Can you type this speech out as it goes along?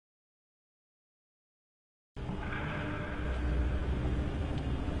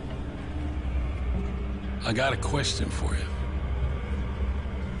I got a question for you.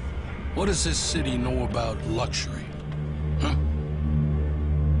 What does this city know about luxury? Huh?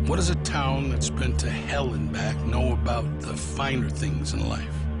 What does a town that's been to hell and back know about the finer things in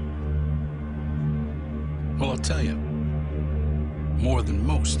life? Well, I'll tell you, more than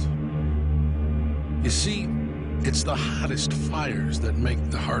most. You see, it's the hottest fires that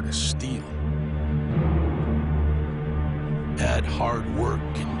make the hardest steel. Add hard work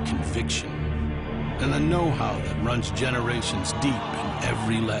and conviction, and the know-how that runs generations deep in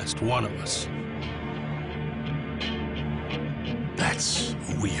every last one of us. That's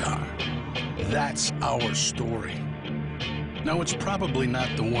who we are. That's our story. Now, it's probably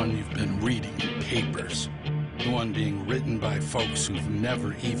not the one you've been reading in papers, the one being written by folks who've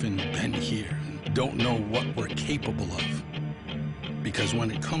never even been here and don't know what we're capable of. Because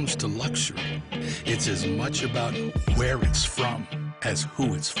when it comes to luxury, it's as much about where it's from as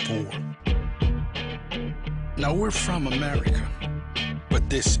who it's for. Now, we're from America, but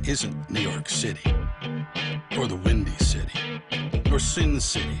this isn't New York City, or the Windy City, or Sin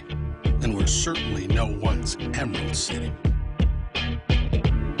City, and we're certainly no one's Emerald City.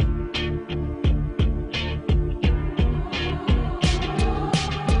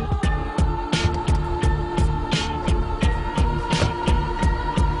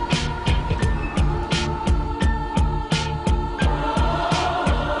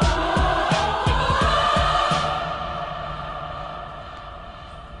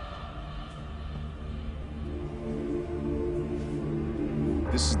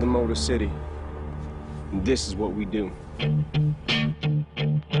 This is the Motor City, and this is what we do.